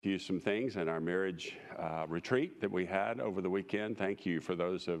you some things in our marriage retreat that we had over the weekend. Thank you for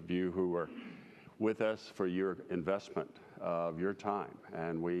those of you who were with us for your investment of your time.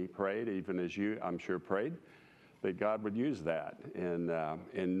 And we prayed, even as you, I'm sure, prayed, that God would use that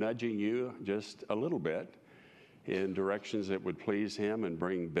in nudging you just a little bit in directions that would please Him and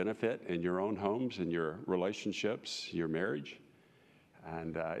bring benefit in your own homes, in your relationships, your marriage.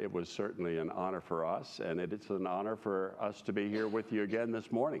 And it was certainly an honor for us, and it's an honor for us to be here with you again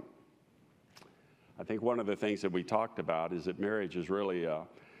this morning. I think one of the things that we talked about is that marriage is really a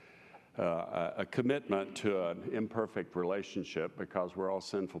commitment to an imperfect relationship because we're all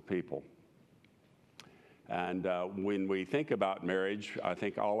sinful people. And when we think about marriage, I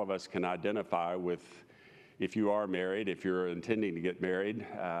think all of us can identify with, if you are married, if you're intending to get married,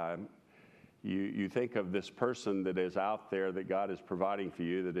 you think of this person that is out there that God is providing for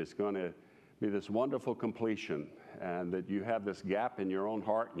you, that is going to be this wonderful completion, and that you have this gap in your own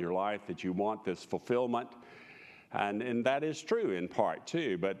heart and your life that you want this fulfillment. And that is true in part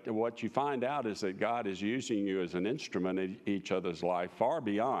too, but what you find out is that God is using you as an instrument in each other's life far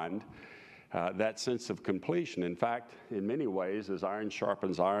beyond that sense of completion. In fact, in many ways, as iron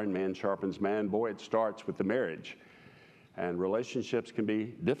sharpens iron, man sharpens man, boy, it starts with the marriage. And relationships can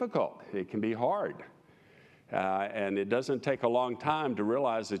be difficult. It can be hard. And it doesn't take a long time to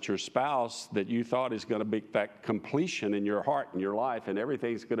realize that your spouse that you thought is going to be that completion in your heart and your life, and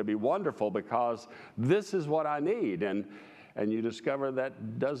everything's going to be wonderful because this is what I need. And you discover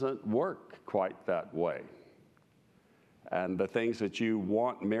that doesn't work quite that way. And the things that you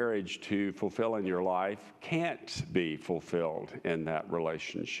want marriage to fulfill in your life can't be fulfilled in that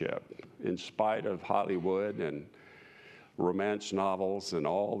relationship, in spite of Hollywood and romance novels and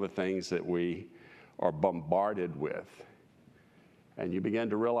all the things that we are bombarded with. And you begin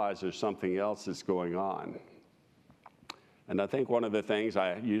to realize there's something else that's going on. And I think one of the things,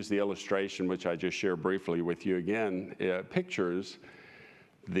 I use the illustration, which I just shared briefly with you again, pictures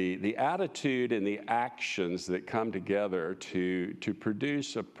the attitude and the actions that come together to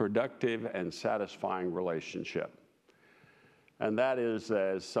produce a productive and satisfying relationship. And that is,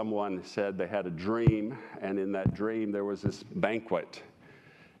 as someone said, they had a dream, and in that dream there was this banquet.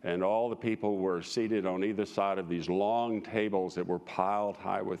 And all the people were seated on either side of these long tables that were piled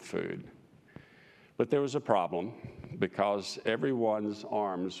high with food. But there was a problem, because everyone's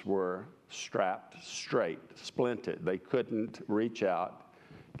arms were strapped straight, splinted. They couldn't reach out,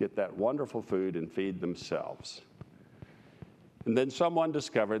 get that wonderful food, and feed themselves. And then someone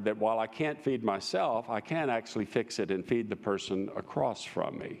discovered that while I can't feed myself, I can actually fix it and feed the person across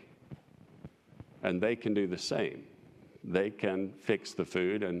from me. And they can do the same. They can fix the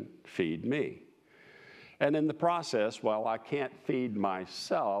food and feed me. And in the process, while I can't feed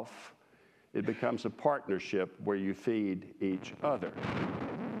myself, it becomes a partnership where you feed each other.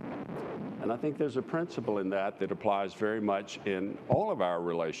 And I think there's a principle in that applies very much in all of our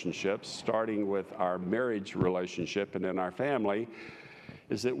relationships, starting with our marriage relationship and in our family,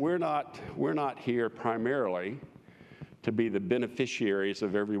 is that we're not here primarily to be the beneficiaries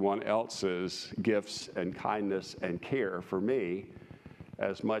of everyone else's gifts and kindness and care for me,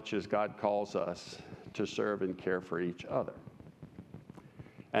 as much as God calls us to serve and care for each other.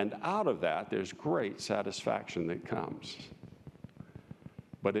 And out of that, there's great satisfaction that comes.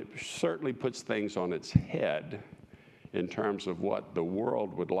 But it certainly puts things on its head in terms of what the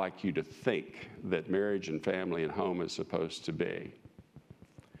world would like you to think that marriage and family and home is supposed to be.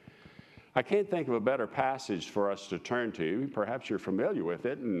 I can't think of a better passage for us to turn to. Perhaps you're familiar with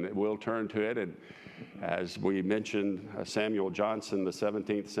it, and we'll turn to it. And as we mentioned, Samuel Johnson, the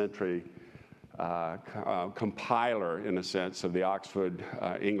 17th century compiler, in a sense, of the Oxford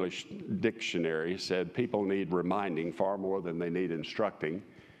English Dictionary, said people need reminding far more than they need instructing.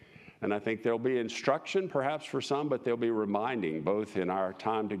 And I think there'll be instruction perhaps for some, but there'll be reminding both in our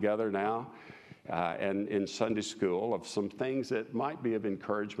time together now and in Sunday school of some things that might be of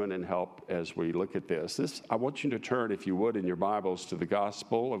encouragement and help as we look at this. I want you to turn, if you would, in your Bibles to the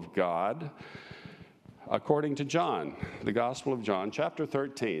Gospel of God according to John, the Gospel of John, chapter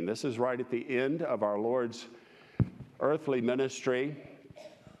 13. This is right at the end of our Lord's earthly ministry,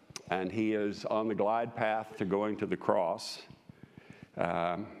 and He is on the glide path to going to the cross.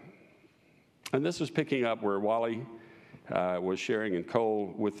 And this is picking up where Wally was sharing in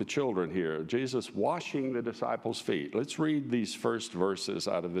Cole with the children here. Jesus washing the disciples' feet. Let's read these first verses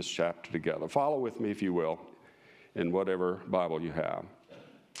out of this chapter together. Follow with me, if you will, in whatever Bible you have.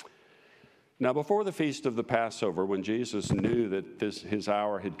 Now, before the feast of the Passover, when Jesus knew that his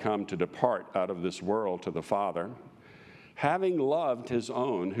hour had come to depart out of this world to the Father, having loved his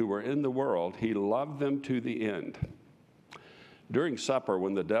own who were in the world, he loved them to the end. During supper,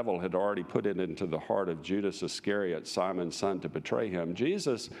 when the devil had already put it into the heart of Judas Iscariot, Simon's son, to betray him,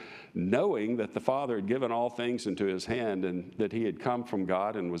 Jesus, knowing that the Father had given all things into his hand and that he had come from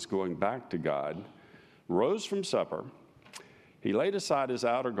God and was going back to God, rose from supper. He laid aside his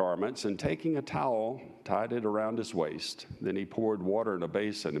outer garments and, taking a towel, tied it around his waist. Then he poured water in a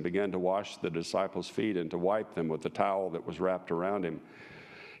basin and began to wash the disciples' feet and to wipe them with the towel that was wrapped around him.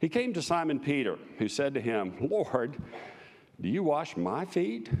 He came to Simon Peter, who said to him, "Lord, do you wash my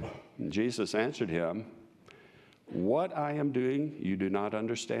feet?" And Jesus answered him, "What I am doing you do not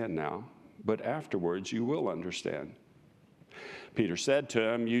understand now, but afterwards you will understand." Peter said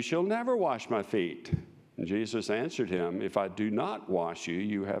to him, "You shall never wash my feet." And Jesus answered him, "If I do not wash you,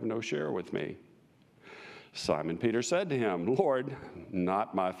 you have no share with me." Simon Peter said to him, "Lord,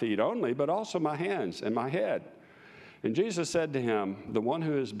 not my feet only, but also my hands and my head." And Jesus said to him, "The one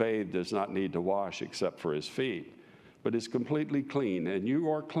who is bathed does not need to wash except for his feet, but is completely clean. And you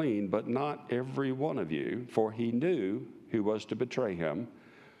are clean, but not every one of you." For he knew who was to betray him.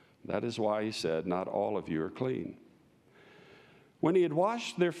 That is why he said, "Not all of you are clean." When he had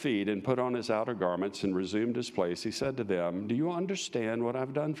washed their feet and put on his outer garments and resumed his place, he said to them, "Do you understand what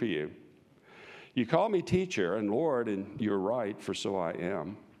I've done for you? You call me teacher and Lord, and you're right, for so I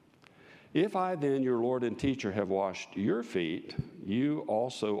am. If I then, your Lord and teacher, have washed your feet, you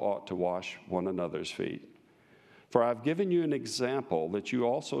also ought to wash one another's feet. For I've given you an example that you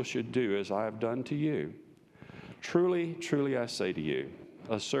also should do as I have done to you. Truly, truly, I say to you,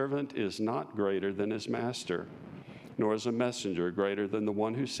 a servant is not greater than his master, nor is a messenger greater than the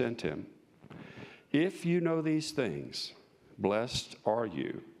one who sent him. If you know these things, blessed are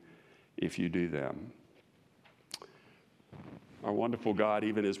you if you do them." Our wonderful God,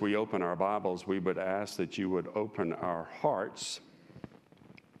 even as we open our Bibles, we would ask that you would open our hearts,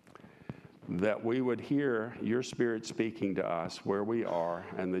 that we would hear your Spirit speaking to us where we are,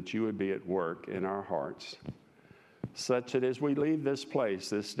 and that you would be at work in our hearts, such that as we leave this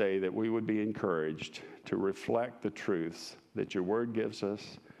place this day, that we would be encouraged to reflect the truths that your word gives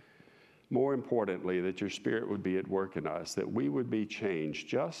us. More importantly, that your Spirit would be at work in us, that we would be changed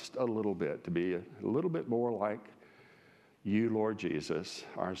just a little bit, to be a little bit more like you, Lord Jesus,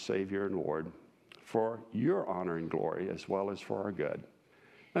 our Savior and Lord, for your honor and glory as well as for our good.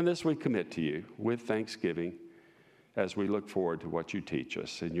 And this we commit to you with thanksgiving as we look forward to what you teach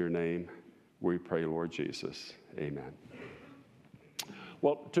us. In your name we pray, Lord Jesus. Amen.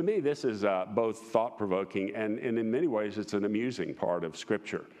 Well, to me, this is both thought-provoking and in many ways it's an amusing part of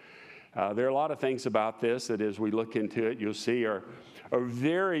Scripture. There are a lot of things about this that as we look into it, you'll see are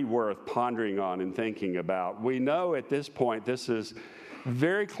very worth pondering on and thinking about. We know at this point this is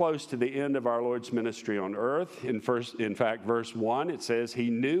very close to the end of our Lord's ministry on earth. In fact, verse 1, it says, he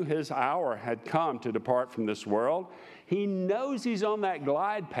knew his hour had come to depart from this world. He knows he's on that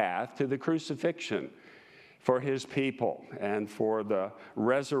glide path to the crucifixion for his people and for the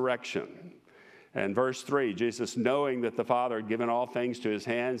resurrection. And verse 3, Jesus, knowing that the Father had given all things to his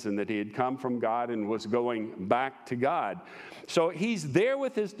hands and that he had come from God and was going back to God. So he's there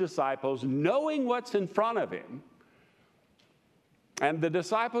with his disciples, knowing what's in front of him. And the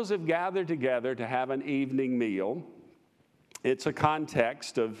disciples have gathered together to have an evening meal. It's a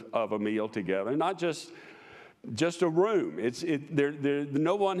context of a meal together, not just a room.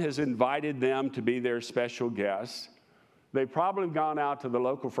 No one has invited them to be their special guests. They've probably gone out to the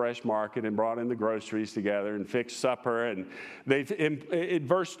local fresh market and brought in the groceries together and fixed supper. And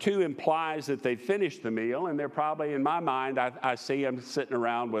verse 2 implies that they finished the meal, and they're probably, in my mind, I see them sitting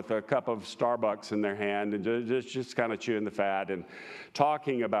around with a cup of Starbucks in their hand and just kind of chewing the fat and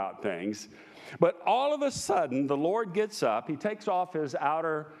talking about things. But all of a sudden, the Lord gets up. He takes off his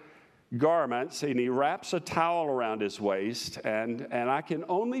outer garments and he wraps a towel around his waist, and I can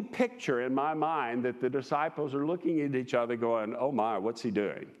only picture in my mind that the disciples are looking at each other going, oh my, what's he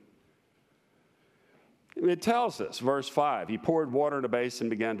doing? It tells us, verse 5, he poured water in a basin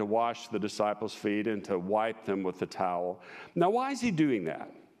and began to wash the disciples' feet and to wipe them with the towel. Now, why is he doing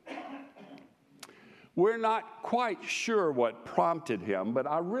that? We're not quite sure what prompted him, but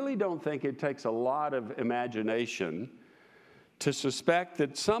I really don't think it takes a lot of imagination to suspect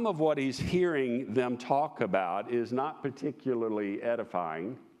that some of what he's hearing them talk about is not particularly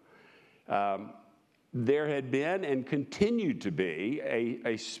edifying. There had been and continued to be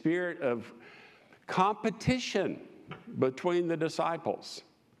a spirit of competition between the disciples.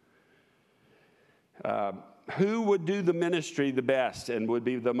 Who would do the ministry the best and would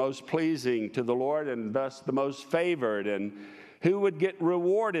be the most pleasing to the Lord and thus the most favored, and who would get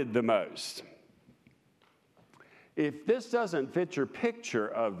rewarded the most? If this doesn't fit your picture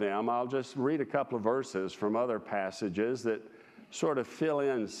of them, I'll just read a couple of verses from other passages that sort of fill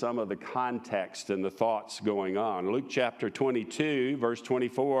in some of the context and the thoughts going on. Luke chapter 22, verse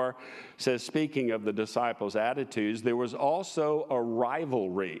 24 says, speaking of the disciples' attitudes, there was also a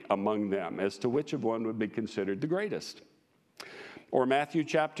rivalry among them as to which of one would be considered the greatest. Or Matthew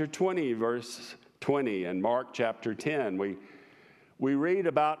chapter 20, verse 20, and Mark chapter 10, we read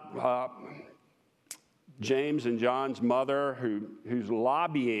about James and John's mother who's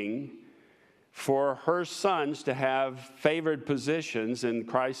lobbying for her sons to have favored positions in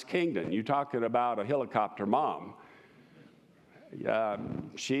Christ's kingdom. You're talking about a helicopter mom.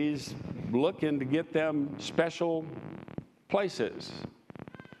 She's looking to get them special places.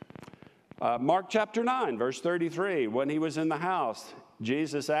 Mark chapter 9, verse 33, when he was in the house,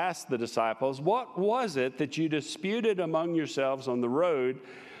 Jesus asked the disciples, "What was it that you disputed among yourselves on the road?"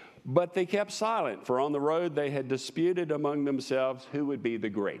 But they kept silent, for on the road they had disputed among themselves who would be the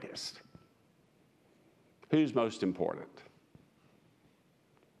greatest. Who's most important?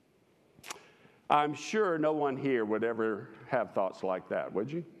 I'm sure no one here would ever have thoughts like that,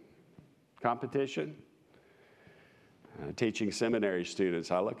 would you? Competition? Teaching seminary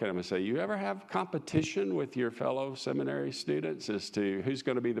students, I look at them and say, you ever have competition with your fellow seminary students as to who's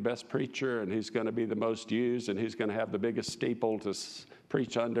going to be the best preacher and who's going to be the most used and who's going to have the biggest steeple to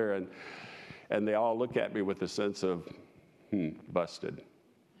preach under? And they all look at me with a sense of, busted.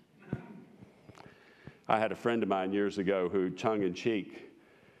 I had a friend of mine years ago who, tongue-in-cheek,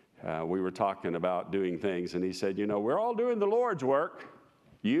 we were talking about doing things, and he said, we're all doing the Lord's work,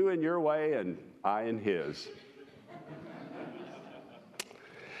 you in your way and I in his.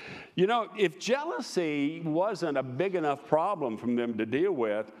 If jealousy wasn't a big enough problem for them to deal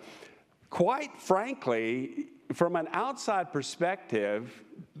with, quite frankly, from an outside perspective,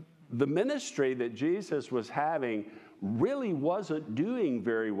 the ministry that Jesus was having really wasn't doing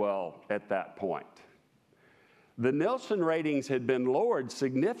very well at that point. The Nielsen ratings had been lowered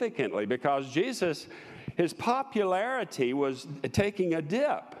significantly because Jesus, his popularity was taking a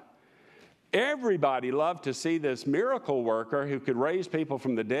dip. Everybody loved to see this miracle worker who could raise people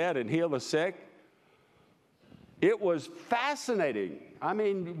from the dead and heal the sick. It was fascinating. I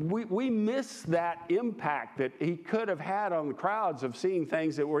mean, we miss that impact that he could have had on the crowds of seeing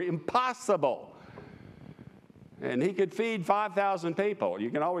things that were impossible. And he could feed 5,000 people. You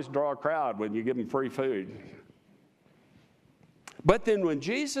can always draw a crowd when you give them free food. But then when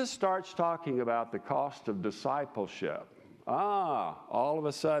Jesus starts talking about the cost of discipleship, all of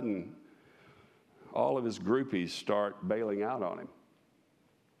a sudden, all of his groupies start bailing out on him.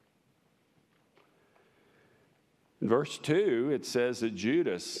 In verse 2, it says that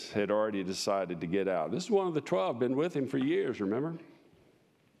Judas had already decided to get out. This is one of the 12, been with him for years, remember?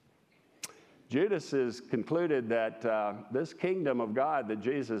 Judas has concluded that this kingdom of God that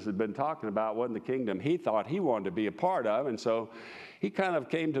Jesus had been talking about wasn't the kingdom he thought he wanted to be a part of, and so he kind of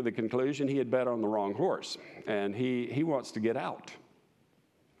came to the conclusion he had bet on the wrong horse, and he wants to get out.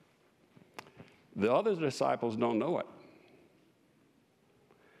 The other disciples don't know it.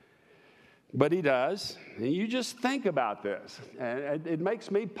 But he does, and you just think about this, and it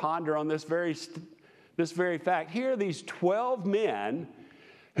makes me ponder on this very fact. Here are these 12 men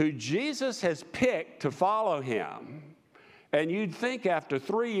who Jesus has picked to follow him. And you'd think after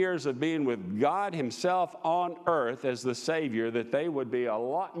 3 years of being with God himself on earth as the Savior that they would be a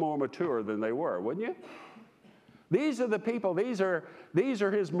lot more mature than they were, wouldn't you? These are the people, these are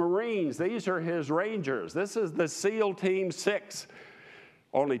his Marines, these are his Rangers. This is the SEAL Team 6,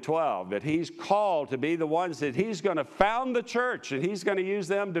 only 12, that he's called to be the ones that he's going to found the church and he's going to use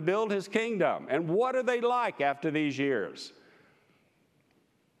them to build his kingdom. And what are they like after these years?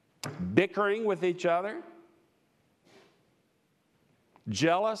 Bickering with each other,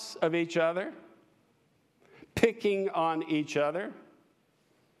 jealous of each other, picking on each other.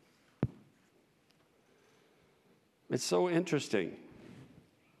 It's so interesting.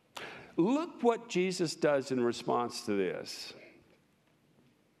 Look what Jesus does in response to this.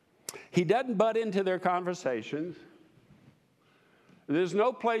 He doesn't butt into their conversations. There's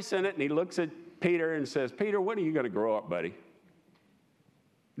no place in it, and he looks at Peter and says, Peter, when are you going to grow up, buddy?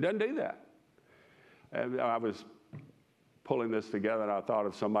 He doesn't do that. And I was pulling this together, and I thought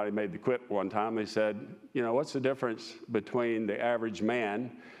if somebody made the quip one time, they said, what's the difference between the average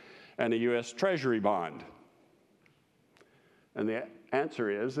man and a U.S. Treasury bond? And the answer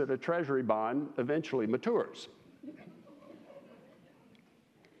is that a Treasury bond eventually matures.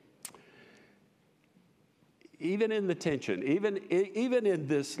 Even in the tension, even in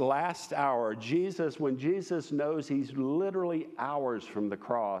this last hour, when Jesus knows he's literally hours from the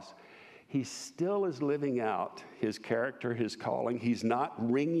cross, he still is living out his character, his calling. He's not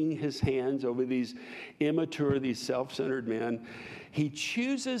wringing his hands over these immature, these self-centered men. He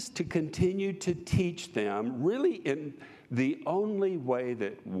chooses to continue to teach them really in the only way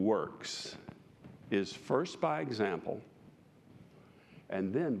that works is first by example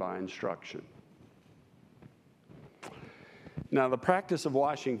and then by instruction. Now, the practice of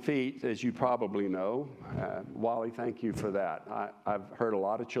washing feet, as you probably know, Wally, thank you for that. I've heard a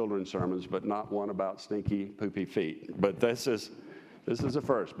lot of children's sermons, but not one about stinky, poopy feet. But this is a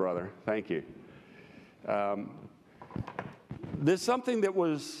first, brother. Thank you. There's something that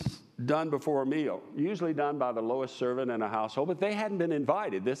was done before a meal, usually done by the lowest servant in a household, but they hadn't been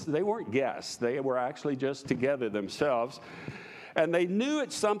invited. They weren't guests. They were actually just together themselves. And they knew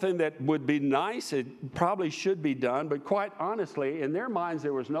it's something that would be nice. It probably should be done. But quite honestly, in their minds,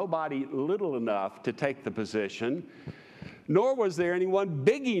 there was nobody little enough to take the position, nor was there anyone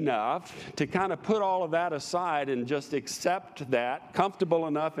big enough to kind of put all of that aside and just accept that, comfortable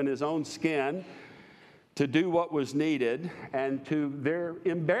enough in his own skin to do what was needed. And to their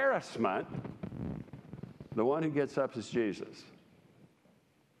embarrassment, the one who gets up is Jesus.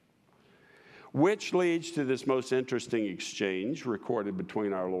 Which leads to this most interesting exchange recorded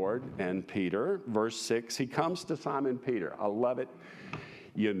between our Lord and Peter. Verse 6, he comes to Simon Peter. I love it.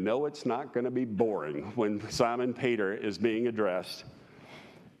 You know it's not going to be boring when Simon Peter is being addressed.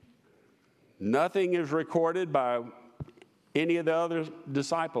 Nothing is recorded by any of the other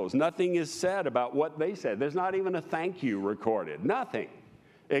disciples. Nothing is said about what they said. There's not even a thank you recorded. Nothing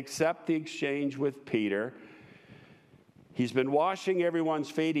except the exchange with Peter. He's been washing everyone's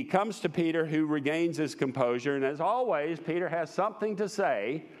feet. He comes to Peter, who regains his composure. And as always, Peter has something to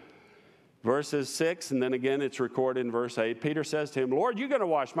say. Verses 6, and then again it's recorded in verse 8. Peter says to him, Lord, you're going to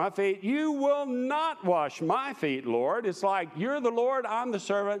wash my feet. You will not wash my feet, Lord. It's like, you're the Lord, I'm the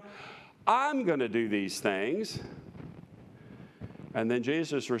servant. I'm going to do these things. And then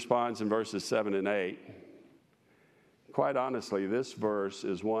Jesus responds in verses 7 and 8. Quite honestly, this verse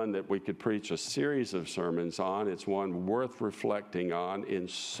is one that we could preach a series of sermons on. It's one worth reflecting on in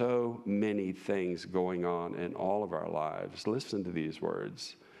so many things going on in all of our lives. Listen to these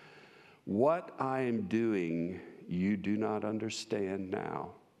words. What I am doing, you do not understand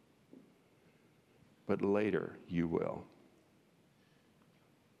now, but later you will.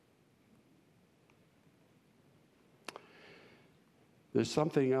 There's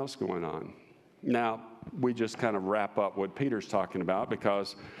something else going on. Now, we just kind of wrap up what Peter's talking about,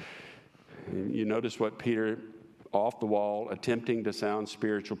 because you notice what Peter, off the wall, attempting to sound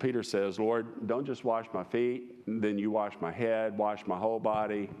spiritual. Peter says, Lord, don't just wash my feet, then you wash my head, wash my whole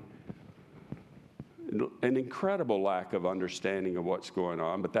body. An incredible lack of understanding of what's going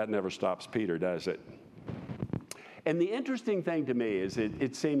on, but that never stops Peter, does it? And the interesting thing to me is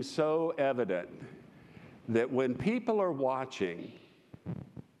it seems so evident that when people are watching,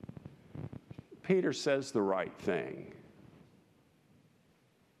 Peter says the right thing.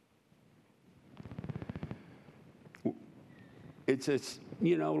 It's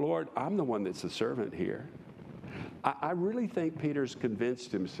Lord, I'm the one that's a servant here. I really think Peter's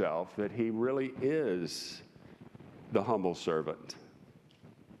convinced himself that he really is the humble servant.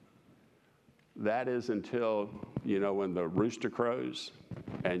 That is until, when the rooster crows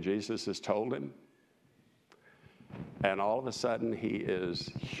and Jesus has told him, and all of a sudden he is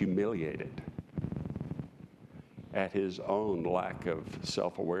humiliated at his own lack of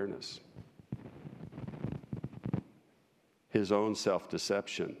self-awareness, his own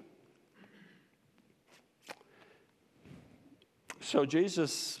self-deception. So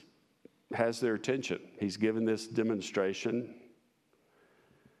Jesus has their attention. He's given this demonstration.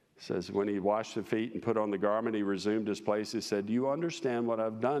 It says when he washed the feet and put on the garment, he resumed his place. He said, do you understand what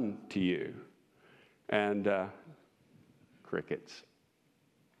I've done to you? And crickets.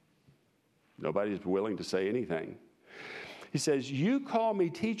 Nobody's willing to say anything. He says, you call me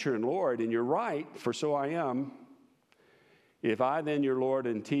teacher and Lord, and you're right, for so I am. If I then, your Lord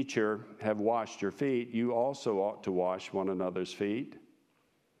and teacher, have washed your feet, you also ought to wash one another's feet.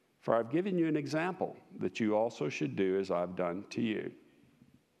 For I've given you an example that you also should do as I've done to you.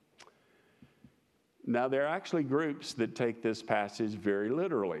 Now, there are actually groups that take this passage very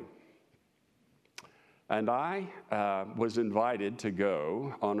literally. And I was invited to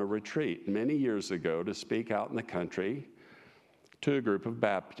go on a retreat many years ago to speak out in the country to a group of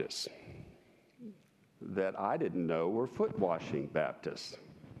Baptists that I didn't know were foot-washing Baptists.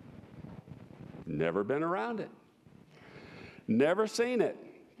 Never been around it. Never seen it.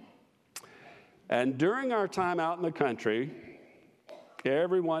 And during our time out in the country,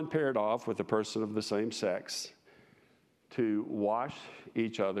 everyone paired off with a person of the same sex to wash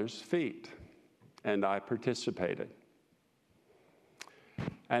each other's feet, and I participated.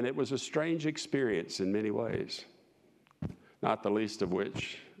 And it was a strange experience in many ways, not the least of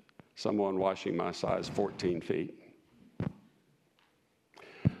which someone washing my size 14 feet.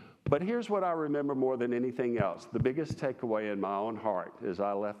 But here's what I remember more than anything else. The biggest takeaway in my own heart as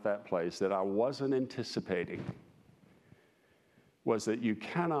I left that place that I wasn't anticipating was that you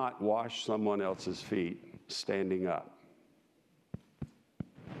cannot wash someone else's feet standing up.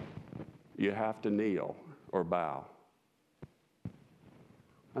 You have to kneel or bow.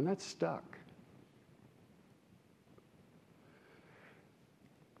 And that stuck.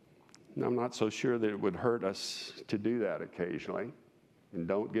 And I'm not so sure that it would hurt us to do that occasionally. And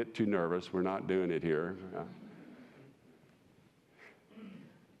don't get too nervous. We're not doing it here.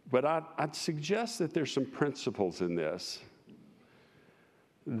 But I'd suggest that there's some principles in this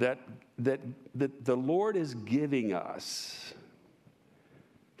that the Lord is giving us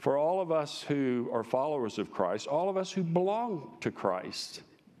for all of us who are followers of Christ, all of us who belong to Christ,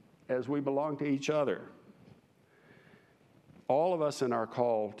 as we belong to each other. All of us in our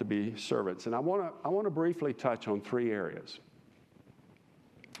call to be servants. And I want to briefly touch on three areas.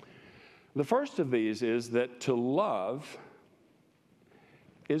 The first of these is that to love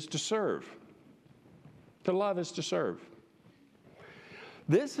is to serve. To love is to serve.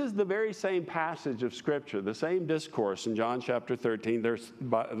 This is the very same passage of Scripture, the same discourse in John chapter 13,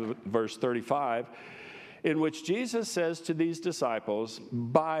 verse 35, in which Jesus says to these disciples,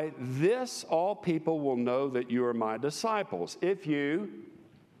 "By this all people will know that you are my disciples, if you..."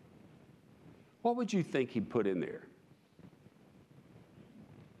 What would you think he put in there?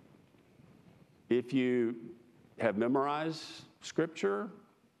 If you have memorized Scripture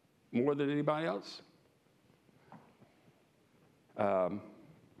more than anybody else?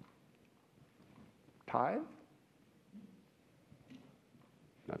 Tithe?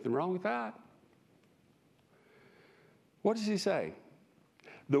 Nothing wrong with that. What does he say?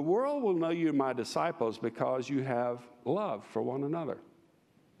 The world will know you're my disciples because you have love for one another.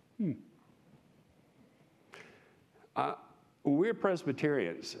 We're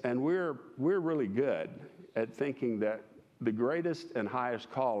Presbyterians, and we're really good at thinking that the greatest and highest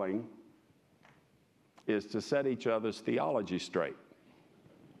calling is to set each other's theology straight.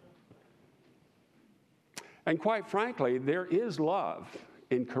 And quite frankly, there is love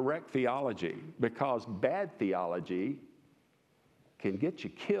in correct theology, because bad theology can get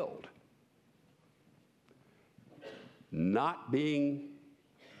you killed. Not being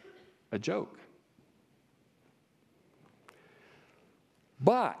a joke.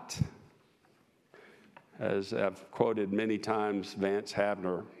 But, as I've quoted many times, Vance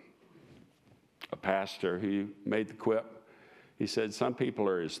Havner, a pastor who made the quip, he said, some people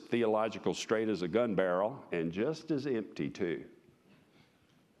are as theological straight as a gun barrel and just as empty too.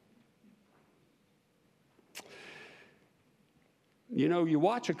 You know, you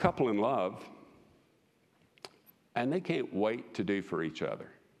watch a couple in love, and they can't wait to do for each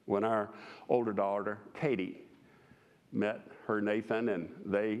other. When our older daughter, Katie, met her Nathan, and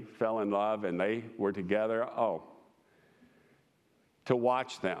they fell in love, and they were together, to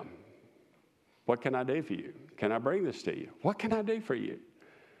watch them. What can I do for you? Can I bring this to you? What can I do for you?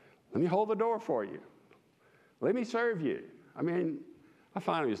 Let me hold the door for you. Let me serve you. I mean, I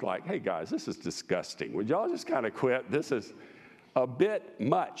finally was like, hey guys, this is disgusting. Would y'all just kind of quit? This is a bit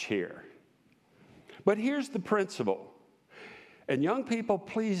much here. But here's the principle. And young people,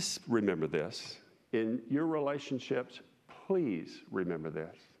 please remember this. In your relationships, please remember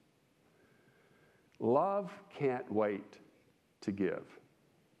this. Love can't wait to give.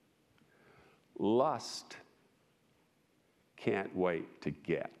 Lust can't wait to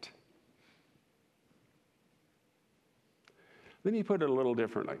get. Let me put it a little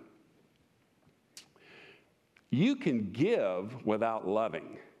differently. You can give without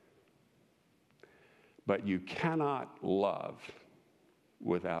loving, but you cannot love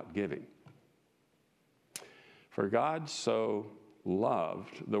without giving. For God so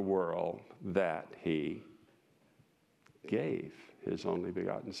loved the world that he gave his only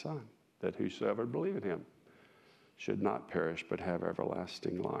begotten Son, that whosoever believe in him should not perish but have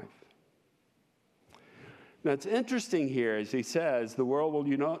everlasting life. Now, it's interesting here as he says, the world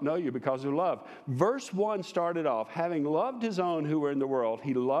will know you because of love. Verse 1 started off, having loved his own who were in the world,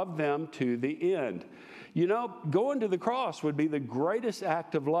 he loved them to the end. You know, going to the cross would be the greatest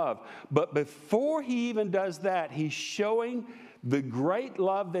act of love. But before he even does that, he's showing the great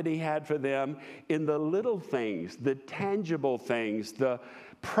love that he had for them in the little things, the tangible things, the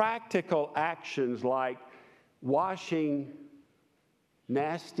practical actions like washing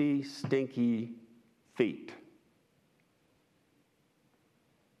nasty, stinky feet.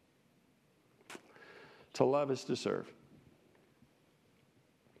 To love is to serve.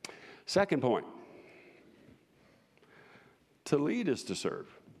 Second point, to lead is to serve.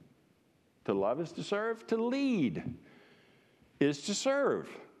 To love is to serve. To lead is to serve.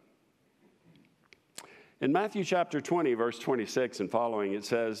 In Matthew chapter 20, verse 26 and following, it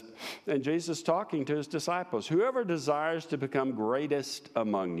says, and Jesus talking to his disciples, whoever desires to become greatest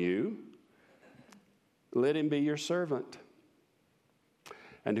among you, let him be your servant.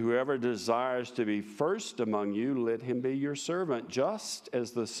 And whoever desires to be first among you, let him be your servant, just as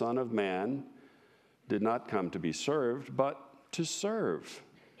the Son of Man did not come to be served, but to serve,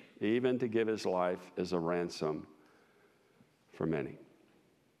 even to give his life as a ransom for many.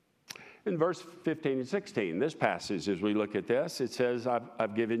 In verse 15 and 16, this passage, as we look at this, it says,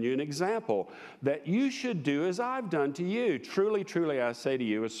 I've given you an example that you should do as I've done to you. Truly, truly, I say to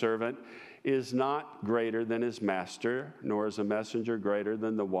you, a servant is not greater than his master, nor is a messenger greater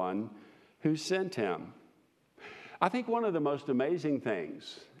than the one who sent him. I think one of the most amazing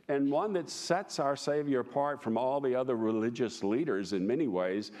things, and one that sets our Savior apart from all the other religious leaders in many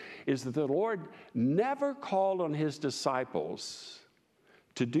ways, is that the Lord never called on his disciples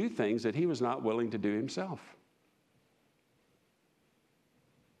to do things that he was not willing to do himself.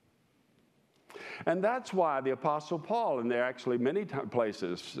 And that's why the Apostle Paul, and there are actually many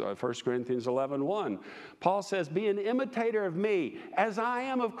places, 1 Corinthians 11:1, Paul says, be an imitator of me as I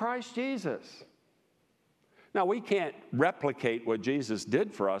am of Christ Jesus. Now, we can't replicate what Jesus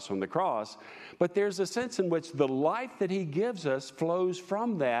did for us on the cross, but there's a sense in which the life that he gives us flows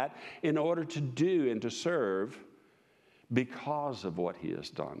from that in order to do and to serve because of what he has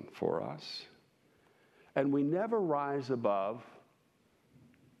done for us. And we never rise above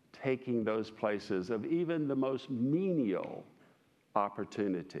taking those places of even the most menial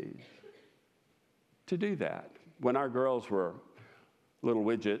opportunities to do that. When our girls were little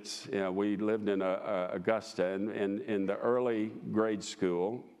widgets, we lived in Augusta, and in the early grade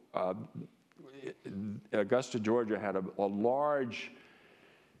school, Augusta, Georgia had a large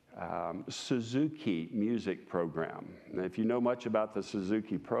Suzuki music program. Now, if you know much about the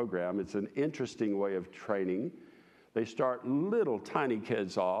Suzuki program, it's an interesting way of training. They start little tiny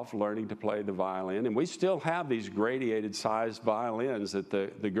kids off learning to play the violin, and we still have these gradiated sized violins that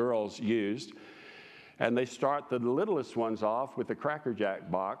the girls used. And they start the littlest ones off with a Cracker Jack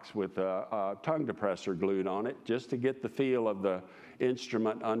box with a tongue depressor glued on it just to get the feel of the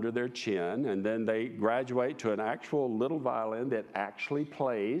instrument under their chin. And then they graduate to an actual little violin that actually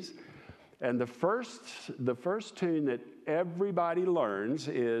plays. And the first tune that everybody learns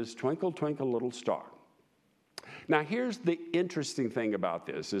is Twinkle, Twinkle, Little Star. Now, here's the interesting thing about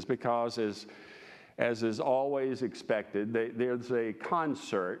this, is because as is always expected, there's a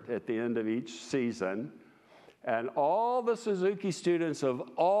concert at the end of each season, and all the Suzuki students of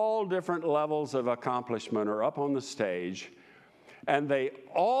all different levels of accomplishment are up on the stage, and they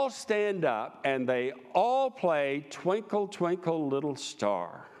all stand up and they all play Twinkle, Twinkle, Little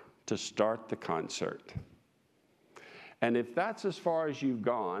Star to start the concert. And if that's as far as you've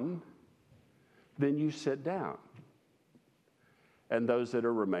gone, then you sit down. And those that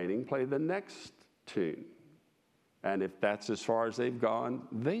are remaining play the next tune. And if that's as far as they've gone,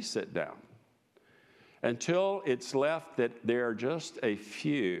 they sit down. Until it's left that there are just a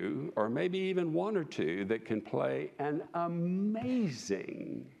few, or maybe even one or two, that can play an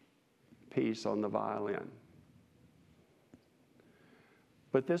amazing piece on the violin.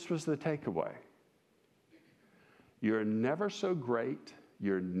 But this was the takeaway. You're never so great,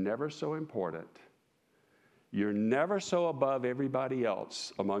 you're never so important, you're never so above everybody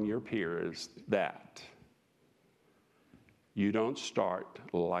else among your peers that you don't start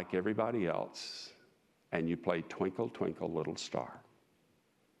like everybody else and you play Twinkle, Twinkle, Little Star.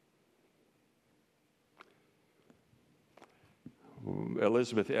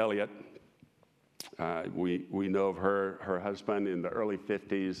 Elizabeth Elliot, we know of her husband in the early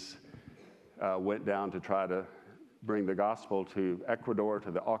 50s, went down to try to bring the gospel to Ecuador,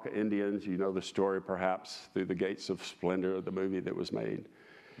 to the Auca Indians. You know the story, perhaps, through the Gates of Splendor, the movie that was made.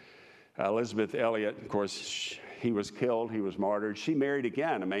 Elizabeth Elliot, of course, he was killed, he was martyred. She married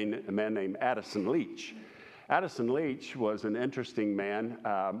again, a man named Addison Leach. Addison Leach was an interesting man,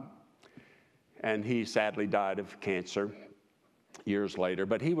 and he sadly died of cancer years later.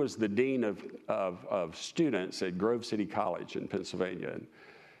 But he was the dean of students at Grove City College in Pennsylvania.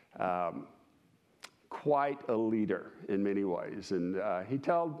 And, quite a leader in many ways. And he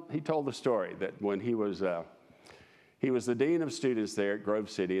told the story that when he was the dean of students there at Grove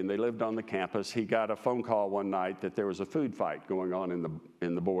City, and they lived on the campus, he got a phone call one night that there was a food fight going on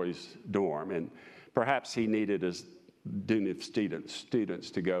in the boys' dorm, and perhaps he needed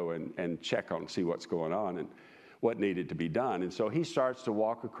students to go and check on, see what's going on and what needed to be done. And so he starts to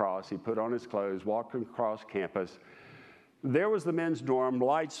walk across. He put on his clothes, walked across campus. There was the men's dorm,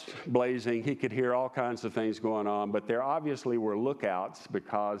 lights blazing. He could hear all kinds of things going on, but there obviously were lookouts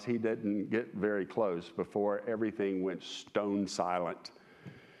because he didn't get very close before everything went stone silent.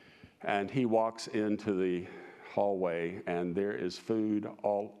 And he walks into the hallway, and there is food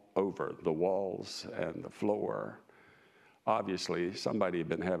all over the walls and the floor. Obviously, somebody had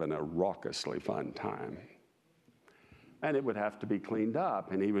been having a raucously fun time. And it would have to be cleaned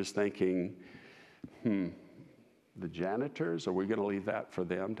up. And he was thinking, the janitors, are we going to leave that for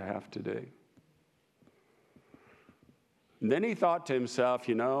them to have to do? And then he thought to himself,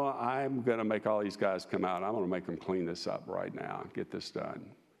 I'm going to make all these guys come out. I'm going to make them clean this up right now, get this done.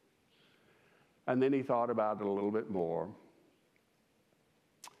 And then he thought about it a little bit more.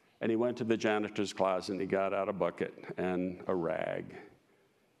 And he went to the janitor's closet and he got out a bucket and a rag.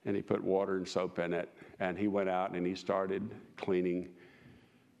 And he put water and soap in it. And he went out and he started cleaning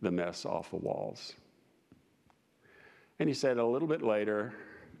the mess off the walls. And he said a little bit later,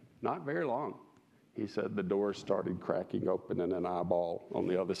 not very long, he said the door started cracking open and an eyeball on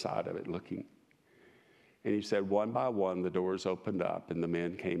the other side of it looking. And he said one by one the doors opened up and the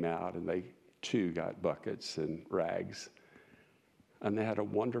men came out and they too got buckets and rags. And they had a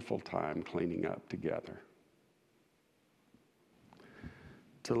wonderful time cleaning up together.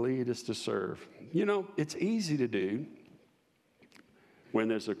 To lead is to serve. It's easy to do when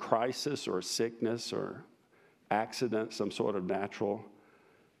there's a crisis or a sickness or accident, some sort of natural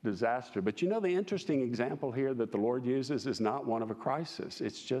disaster. But the interesting example here that the Lord uses is not one of a crisis.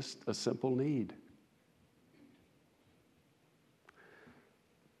 It's just a simple need.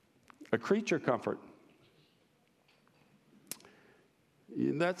 A creature comfort.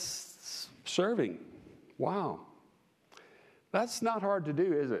 That's serving. Wow. That's not hard to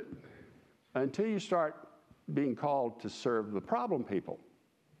do, is it? Until you start being called to serve the problem people.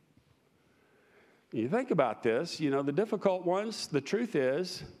 You think about this, the difficult ones, the truth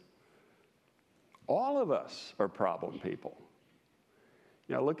is, all of us are problem people.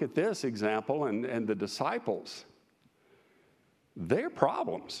 Look at this example and the disciples. They're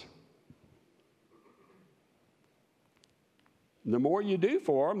problems. The more you do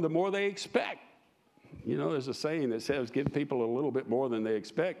for them, the more they expect. There's a saying that says, give people a little bit more than they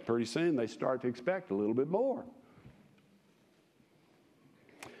expect. Pretty soon they start to expect a little bit more.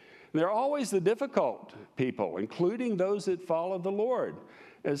 They're always the difficult people, including those that follow the Lord.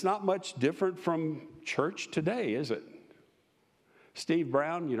 It's not much different from church today, is it? Steve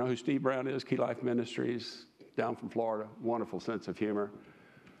Brown, you know who Steve Brown is? Key Life Ministries, down from Florida. Wonderful sense of humor.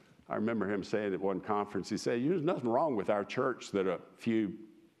 I remember him saying at one conference, he said, there's nothing wrong with our church that a few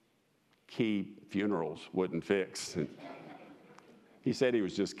key funerals wouldn't fix. And he said he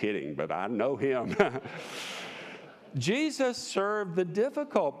was just kidding, but I know him. Jesus served the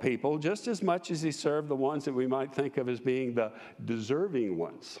difficult people just as much as he served the ones that we might think of as being the deserving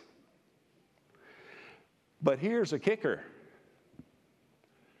ones. But here's a kicker.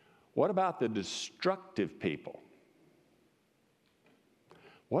 What about the destructive people?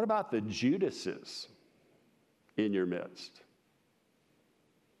 What about the Judases in your midst?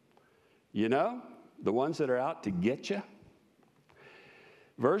 The ones that are out to get you?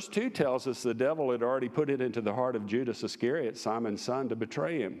 Verse 2 tells us the devil had already put it into the heart of Judas Iscariot, Simon's son, to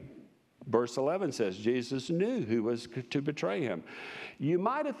betray him. Verse 11 says Jesus knew who was to betray him. You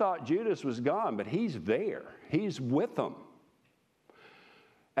might have thought Judas was gone, but he's there. He's with them.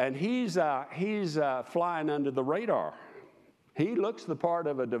 And he's flying under the radar. He looks the part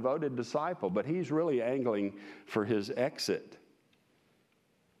of a devoted disciple, but he's really angling for his exit.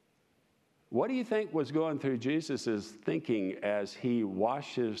 What do you think was going through Jesus' thinking as he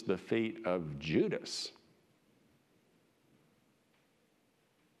washes the feet of Judas?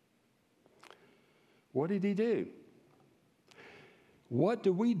 What did he do? What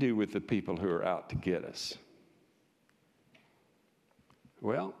do we do with the people who are out to get us?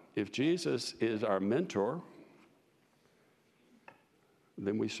 Well, if Jesus is our mentor,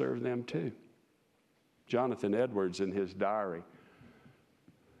 then we serve them too. Jonathan Edwards, in his diary,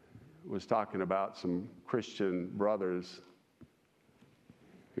 was talking about some Christian brothers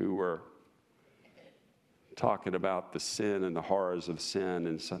who were talking about the sin and the horrors of sin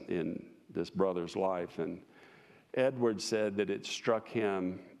in this brother's life. And Edwards said that it struck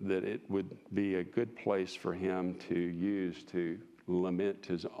him that it would be a good place for him to use to lament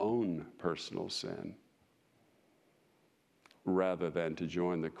his own personal sin rather than to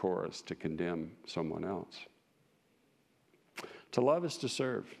join the chorus to condemn someone else. To love is to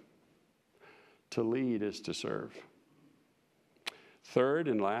serve. To lead is to serve. Third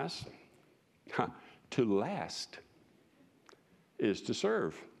and last, to last is to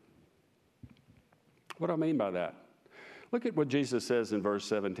serve. What do I mean by that? Look at what Jesus says in verse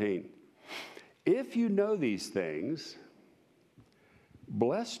 17. If you know these things,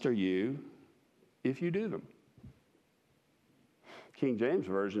 blessed are you if you do them. King James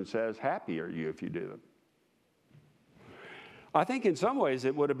Version says, happy are you if you do them. I think in some ways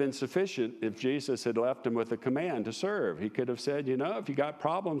it would have been sufficient if Jesus had left them with a command to serve. He could have said, if you got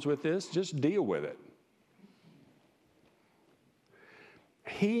problems with this, just deal with it.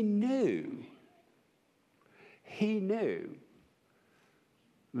 He knew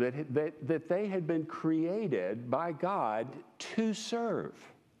that they had been created by God to serve.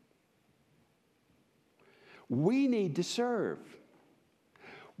 We need to serve.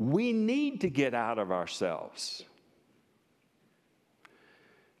 We need to get out of ourselves.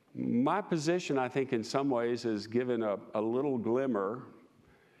 My position, I think, in some ways is given a little glimmer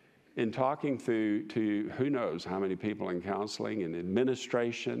in talking to who knows how many people in counseling and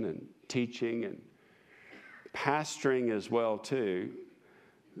administration and teaching and pastoring as well, too,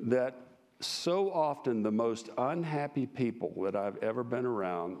 that so often the most unhappy people that I've ever been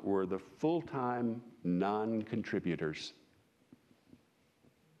around were the full-time non-contributors.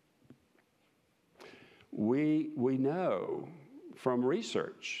 We know from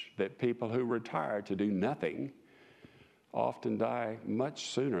research that people who retire to do nothing often die much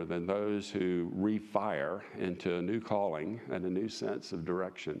sooner than those who refire into a new calling and a new sense of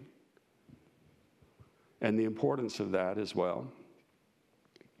direction. And the importance of that as well.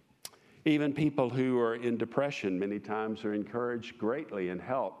 Even people who are in depression many times are encouraged greatly and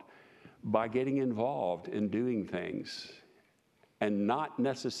helped by getting involved in doing things and not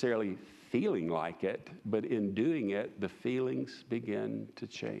necessarily feeling like it, but in doing it, the feelings begin to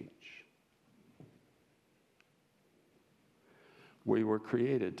change. We were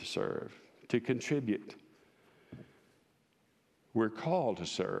created to serve, to contribute. We're called to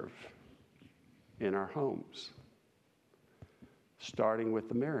serve in our homes, starting with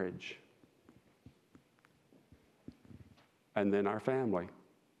the marriage, and then our family,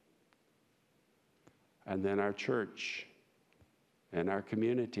 and then our church, and our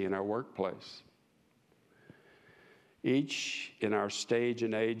community, and our workplace. Each in our stage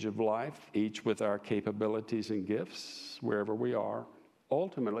and age of life, each with our capabilities and gifts, wherever we are,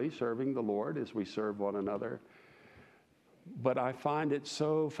 ultimately serving the Lord as we serve one another. But I find it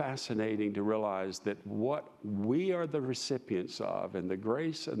so fascinating to realize that what we are the recipients of in the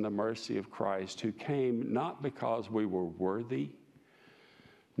grace and the mercy of Christ, who came not because we were worthy,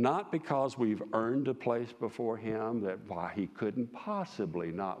 not because we've earned a place before Him, that why He couldn't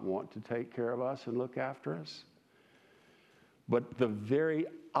possibly not want to take care of us and look after us. But the very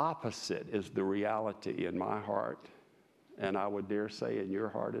opposite is the reality in my heart, and I would dare say in your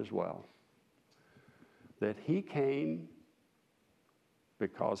heart as well, that He came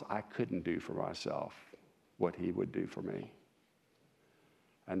because I couldn't do for myself what He would do for me.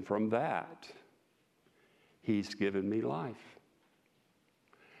 And from that, He's given me life.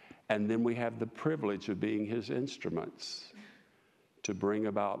 And then we have the privilege of being His instruments to bring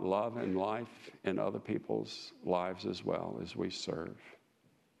about love and life in other people's lives as well as we serve.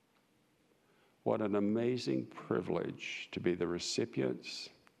 What an amazing privilege to be the recipients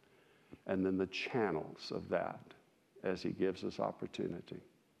and then the channels of that as He gives us opportunity.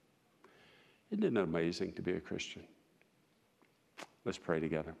 Isn't it amazing to be a Christian? Let's pray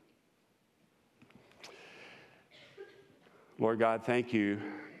together. Lord God, thank You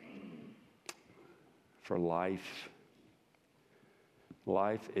for life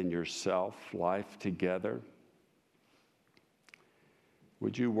in Yourself, life together.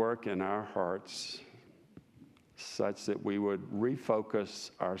 Would You work in our hearts such that we would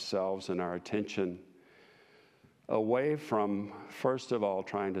refocus ourselves and our attention away from, first of all,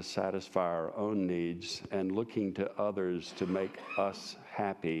 trying to satisfy our own needs and looking to others to make us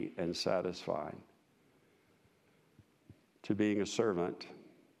happy and satisfied, to being a servant.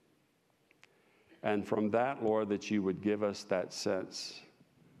 And from that, Lord, that You would give us that sense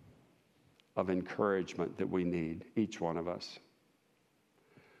of encouragement that we need, each one of us.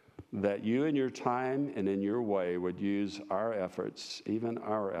 That You in Your time and in Your way would use our efforts, even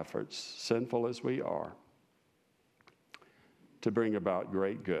our efforts, sinful as we are, to bring about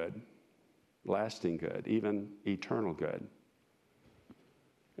great good, lasting good, even eternal good,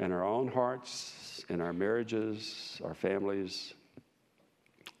 in our own hearts, in our marriages, our families,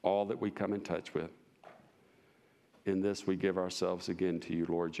 all that we come in touch with. In this, we give ourselves again to You,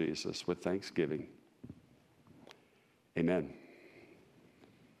 Lord Jesus, with thanksgiving. Amen.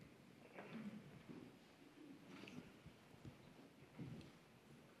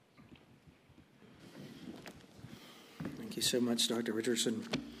 you so much, Dr. Richardson.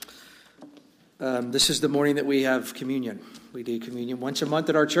 This is the morning that we have communion. We do communion once a month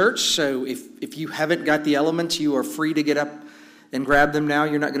at our church, so if you haven't got the elements, you are free to get up and grab them now.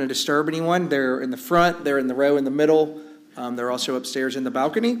 You're not going to disturb anyone. They're in the front, they're in the row in the middle. They're also upstairs in the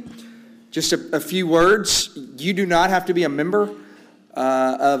balcony. Just a few words. You do not have to be a member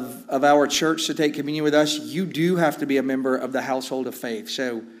of our church to take communion with us. You do have to be a member of the household of faith.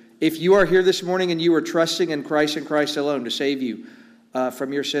 So if you are here this morning and you are trusting in Christ and Christ alone to save you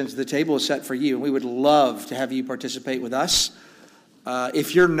from your sins, the table is set for you. And we would love to have you participate with us.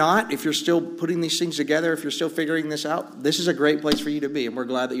 If you're not, if you're still putting these things together, if you're still figuring this out, this is a great place for you to be. And we're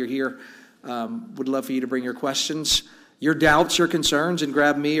glad that you're here. Would love for you to bring your questions, your doubts, your concerns, and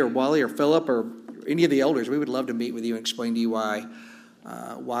grab me or Wally or Philip or any of the elders. We would love to meet with you and explain to you why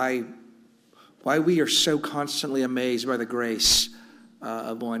we are so constantly amazed by the grace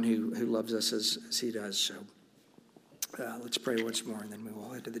of one who loves us as he does. So let's pray once more, and then we will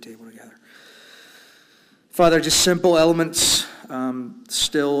head to the table together. Father, just simple elements,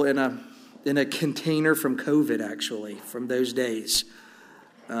 still in a container from COVID, actually, from those days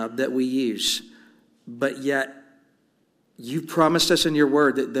that we use. But yet, you promised us in your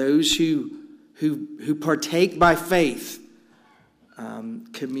word that those who partake by faith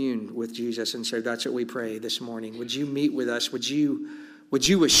commune with Jesus. And so that's what we pray this morning. Would you meet with us? Would you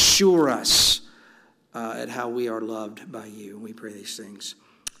assure us at how we are loved by you? We pray these things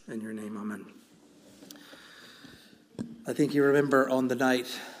in your name. Amen. I think you remember on the night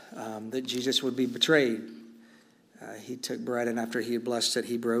that Jesus would be betrayed, he took bread, and after he had blessed it,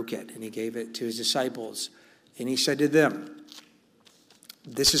 he broke it, and he gave it to his disciples. And he said to them,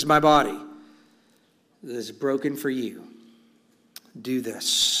 "This is my body that is broken for you. Do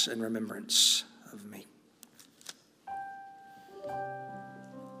this in remembrance of me."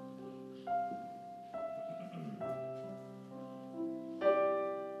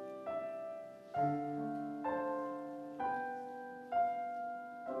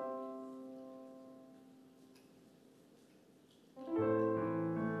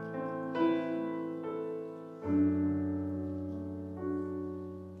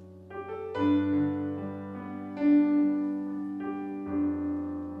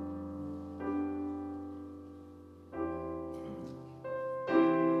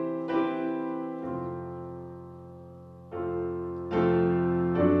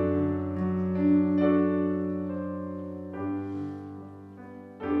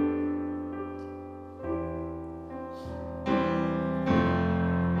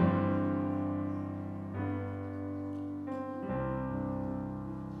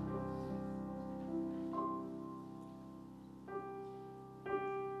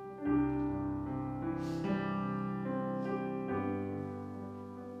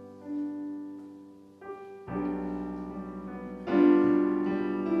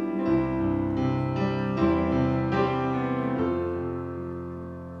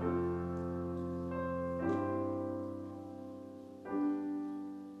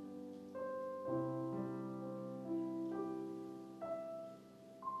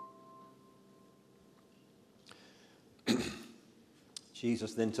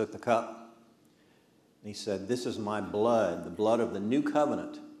 Jesus then took the cup, and he said, "This is my blood, the blood of the new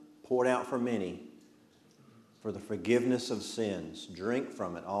covenant, poured out for many for the forgiveness of sins. Drink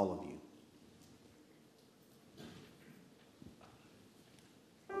from it, all of you."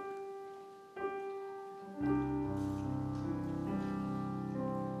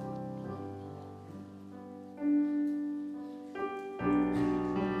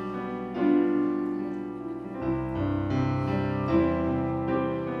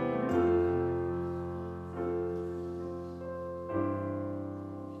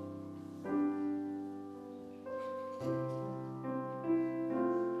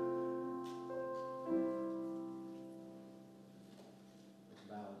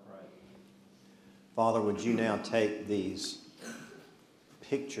 Father, would you now take these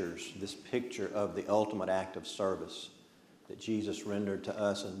pictures, this picture of the ultimate act of service that Jesus rendered to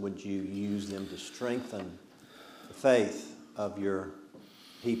us, and would you use them to strengthen the faith of your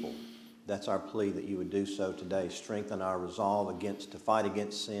people? That's our plea, that you would do so today. Strengthen our resolve to fight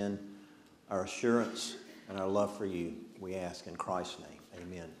against sin, our assurance, and our love for you, we ask in Christ's name.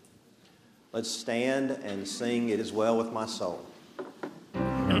 Amen. Let's stand and sing "It Is Well With My Soul."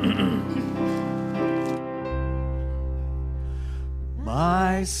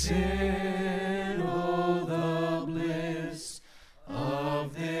 My sin, oh, the bliss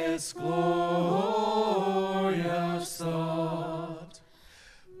of this glory.